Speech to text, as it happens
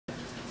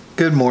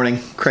Good morning.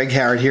 Craig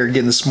Howard here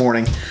again this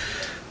morning.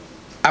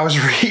 I was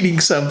reading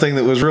something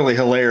that was really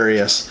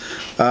hilarious.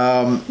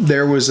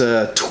 There was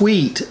a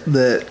tweet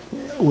that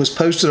was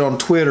posted on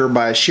Twitter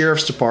by a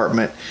sheriff's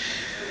department,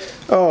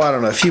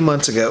 a few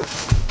months ago.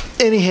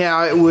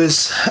 Anyhow, it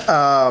was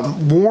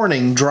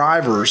warning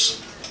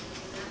drivers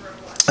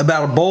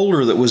about a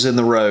boulder that was in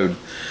the road.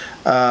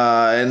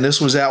 And this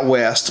was out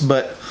west,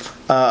 but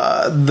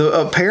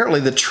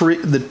apparently the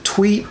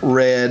tweet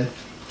read,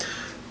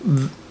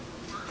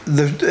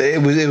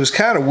 it was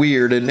kind of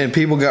weird, and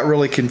people got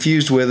really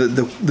confused with it.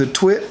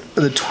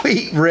 The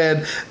tweet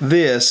read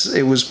this.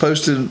 It was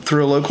posted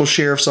through a local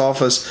sheriff's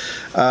office.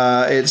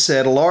 It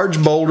said, "A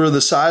large boulder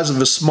the size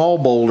of a small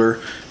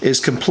boulder is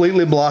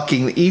completely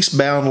blocking the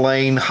eastbound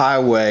lane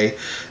highway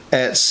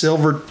at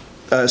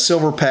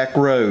Silverpack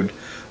Road.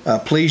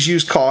 Please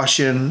use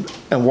caution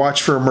and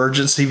watch for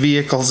emergency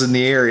vehicles in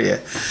the area."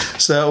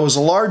 So it was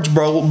a large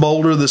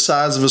boulder the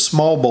size of a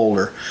small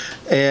boulder,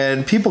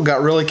 and people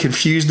got really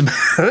confused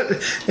about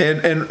it,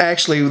 and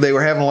actually they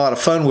were having a lot of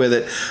fun with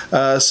it.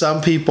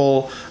 Some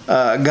people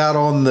got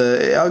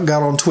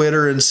on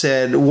Twitter and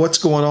said, "What's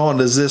going on?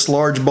 Does this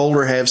large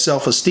boulder have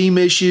self-esteem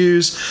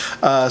issues?"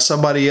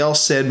 Somebody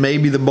else said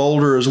maybe the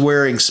boulder is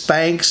wearing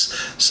Spanx,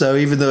 so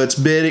even though it's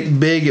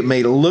big, it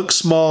made it look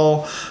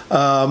small.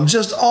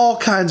 Just all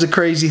kinds of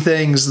crazy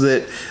things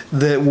that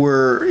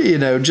were,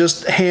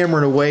 just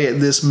hammering away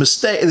at this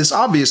mistake, this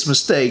obvious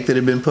mistake that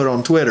had been put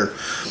on Twitter,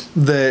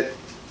 that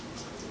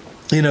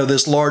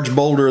this large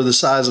boulder the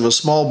size of a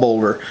small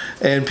boulder,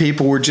 and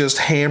people were just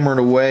hammering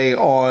away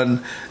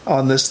on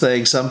this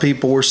thing. Some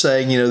people were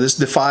saying, this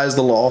defies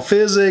the law of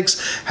physics.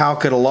 How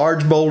could a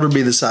large boulder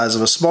be the size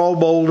of a small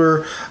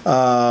boulder?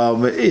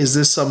 Is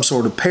this some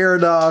sort of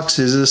paradox?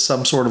 Is this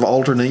some sort of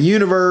alternate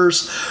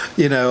universe?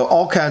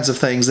 All kinds of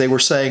things they were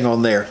saying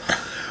on there.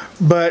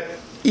 But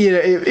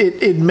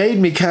it made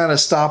me kind of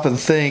stop and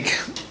think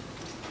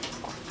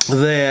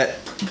that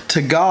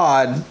to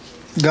God,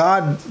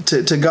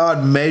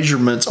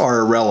 measurements are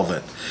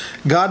irrelevant.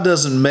 God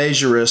doesn't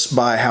measure us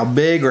by how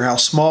big or how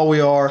small we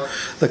are,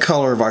 the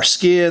color of our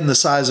skin, the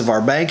size of our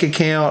bank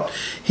account.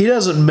 He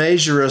doesn't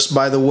measure us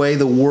by the way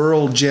the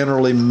world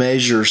generally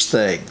measures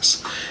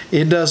things.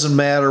 It doesn't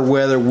matter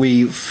whether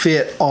we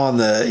fit on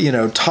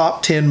the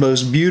top 10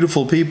 most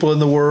beautiful people in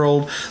the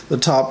world, the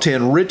top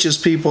 10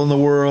 richest people in the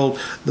world,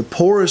 the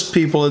poorest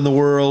people in the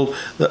world,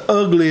 the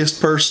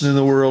ugliest person in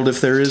the world, if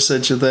there is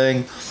such a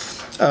thing.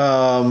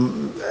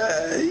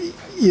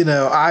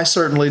 I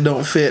certainly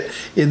don't fit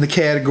in the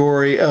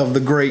category of the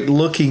great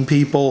looking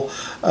people.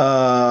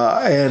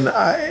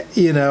 The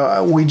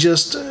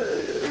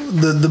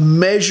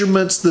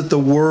measurements that the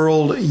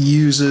world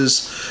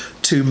uses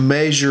to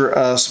measure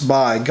us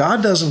by,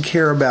 God doesn't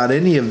care about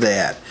any of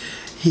that.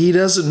 He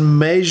doesn't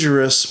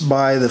measure us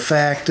by the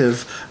fact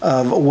of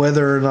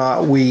whether or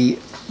not we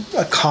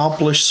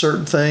accomplish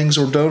certain things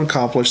or don't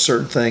accomplish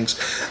certain things.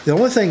 The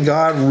only thing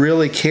God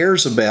really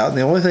cares about, and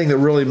the only thing that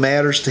really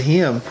matters to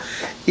Him,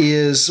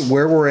 is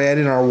where we're at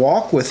in our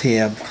walk with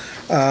Him.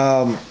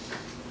 The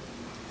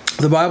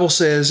Bible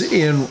says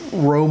in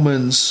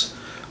Romans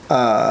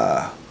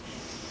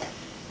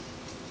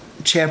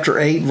chapter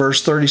 8,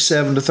 verse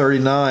 37 to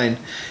 39,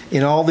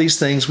 "In all these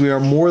things we are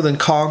more than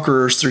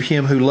conquerors through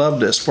Him who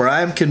loved us. For I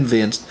am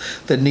convinced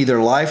that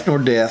neither life nor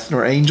death,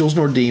 nor angels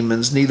nor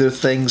demons, neither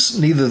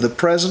the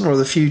present nor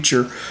the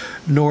future,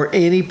 nor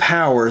any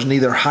powers,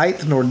 neither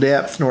height nor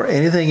depth, nor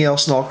anything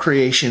else in all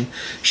creation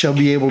shall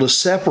be able to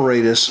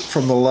separate us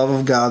from the love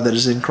of God that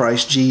is in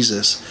Christ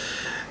Jesus."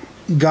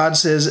 God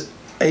says,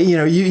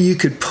 you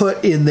could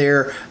put in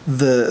there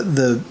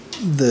the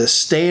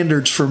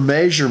standards for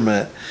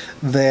measurement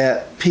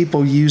that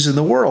people use in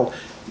the world.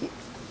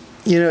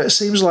 It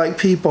seems like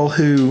people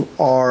who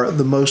are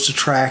the most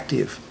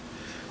attractive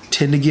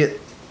tend to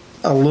get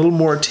a little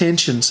more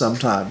attention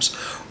sometimes,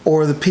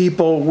 or the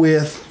people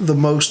with the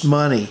most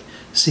money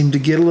seem to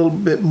get a little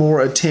bit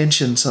more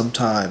attention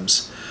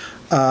sometimes,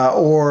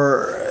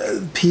 or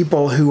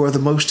people who are the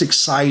most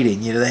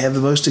exciting. They have the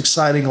most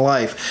exciting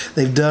life.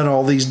 They've done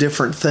all these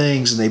different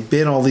things, and they've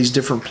been all these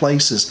different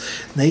places.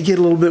 And they get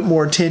a little bit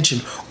more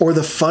attention. Or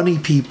the funny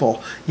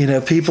people,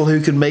 people who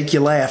can make you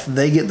laugh,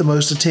 they get the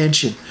most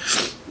attention.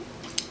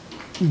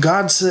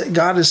 God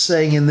is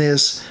saying in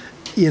this,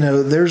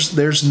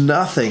 there's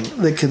nothing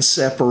that can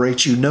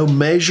separate you. No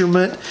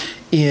measurement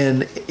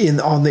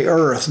on the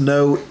earth,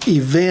 no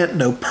event,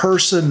 no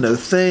person, no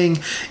thing,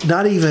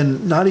 not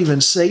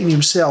even Satan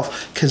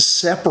himself can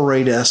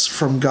separate us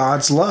from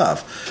God's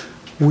love.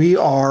 We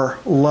are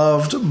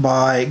loved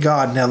by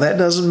God. Now, that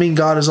doesn't mean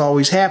God is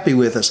always happy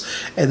with us,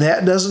 and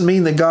that doesn't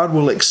mean that God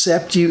will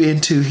accept you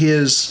into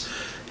His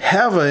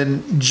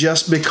heaven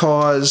just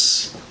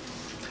because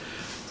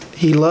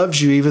He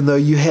loves you, even though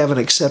you haven't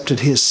accepted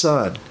His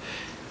Son.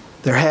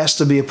 There has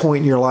to be a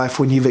point in your life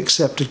when you've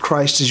accepted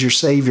Christ as your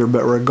Savior.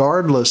 But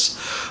regardless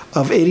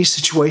of any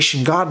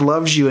situation, God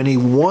loves you and He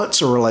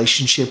wants a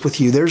relationship with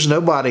you. There's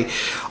nobody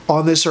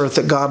on this earth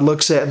that God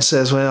looks at and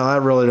says, well, I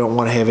really don't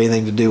want to have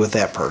anything to do with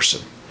that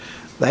person.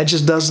 That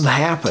just doesn't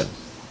happen.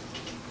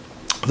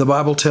 The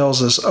Bible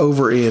tells us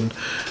over in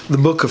the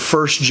book of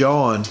 1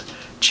 John,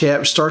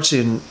 starts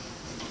in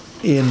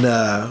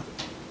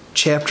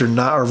chapter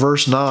 9 or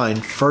verse 9,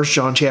 1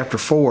 John chapter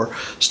 4,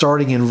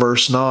 starting in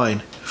verse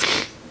 9.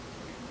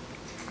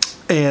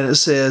 And it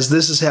says,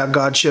 "This is how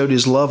God showed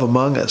his love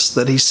among us,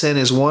 that he sent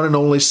his one and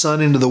only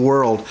Son into the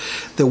world,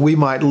 that we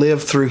might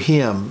live through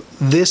him.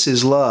 This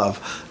is love,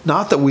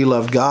 not that we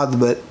loved God,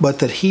 but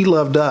that he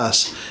loved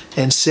us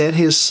and sent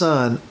his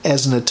Son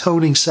as an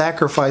atoning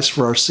sacrifice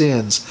for our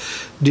sins.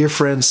 Dear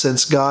friends,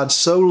 since God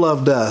so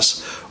loved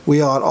us, we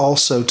ought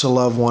also to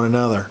love one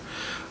another."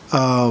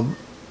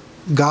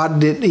 God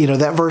didn't,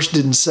 that verse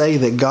didn't say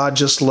that God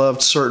just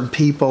loved certain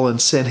people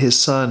and sent his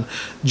Son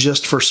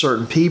just for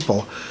certain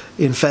people.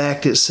 In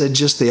fact, it said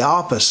just the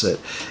opposite.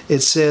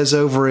 It says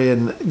over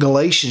in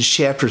Galatians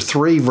chapter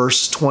 3,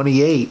 verse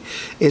 28,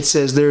 it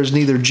says, "There is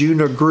neither Jew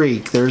nor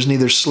Greek, there is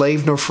neither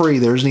slave nor free,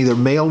 there is neither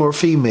male nor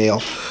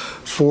female,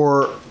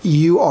 for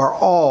you are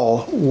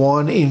all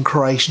one in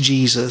Christ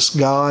Jesus."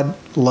 God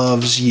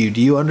loves you.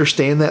 Do you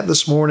understand that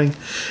this morning?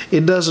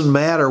 It doesn't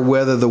matter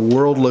whether the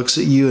world looks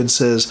at you and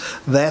says,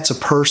 "That's a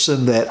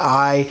person that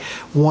I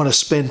want to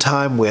spend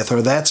time with,"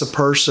 or "That's a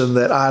person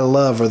that I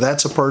love," or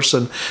 "That's a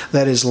person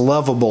that is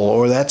lovable,"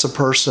 or "That's a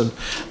person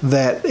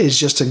that is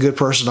just a good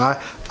person."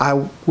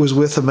 I was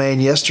with a man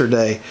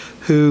yesterday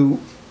who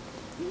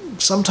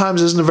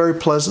sometimes isn't a very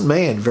pleasant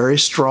man, very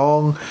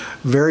strong,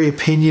 very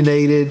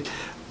opinionated,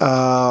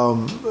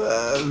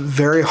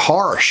 very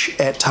harsh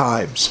at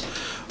times,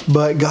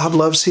 but God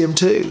loves him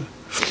too.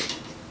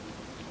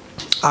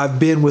 I've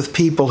been with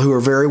people who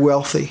are very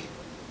wealthy,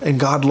 and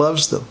God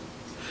loves them.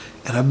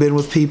 And I've been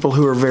with people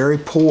who are very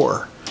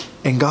poor,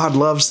 and God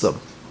loves them.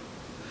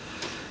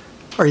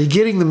 Are you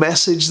getting the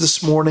message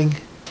this morning?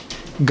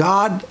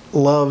 God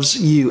loves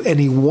you,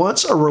 and he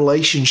wants a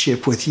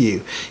relationship with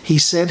you. He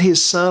sent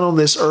his Son on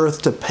this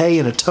earth to pay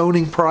an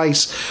atoning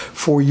price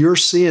for your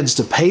sins,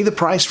 to pay the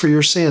price for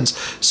your sins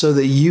so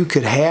that you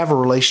could have a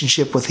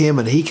relationship with him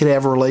and he could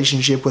have a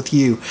relationship with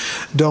you.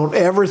 Don't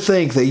ever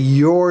think that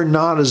you're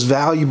not as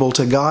valuable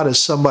to God as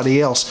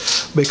somebody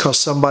else because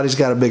somebody's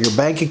got a bigger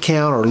bank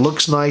account or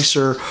looks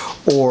nicer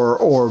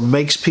or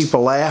makes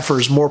people laugh or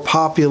is more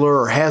popular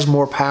or has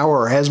more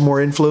power or has more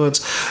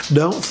influence.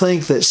 Don't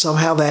think that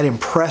somehow that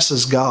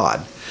impresses God.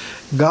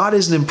 God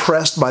isn't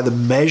impressed by the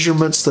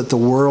measurements that the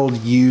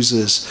world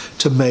uses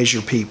to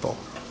measure people.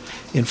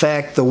 In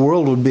fact, the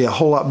world would be a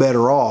whole lot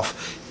better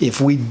off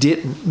if we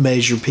didn't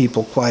measure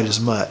people quite as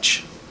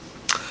much.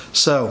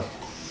 So,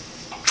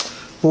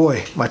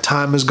 boy, my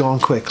time has gone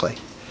quickly.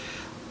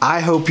 I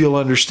hope you'll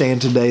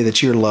understand today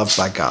that you're loved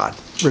by God,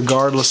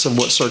 regardless of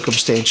what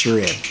circumstance you're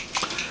in.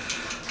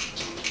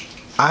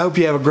 I hope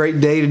you have a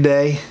great day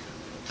today.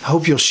 I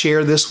hope you'll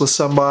share this with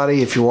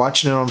somebody. If you're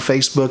watching it on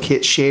Facebook,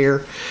 hit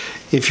share.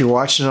 If you're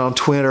watching it on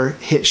Twitter,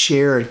 hit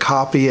share and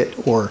copy it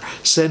or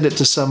send it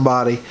to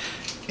somebody.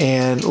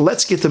 And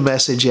let's get the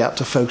message out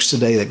to folks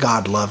today that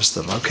God loves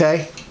them,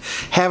 okay?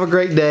 Have a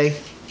great day.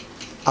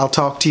 I'll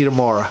talk to you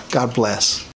tomorrow. God bless.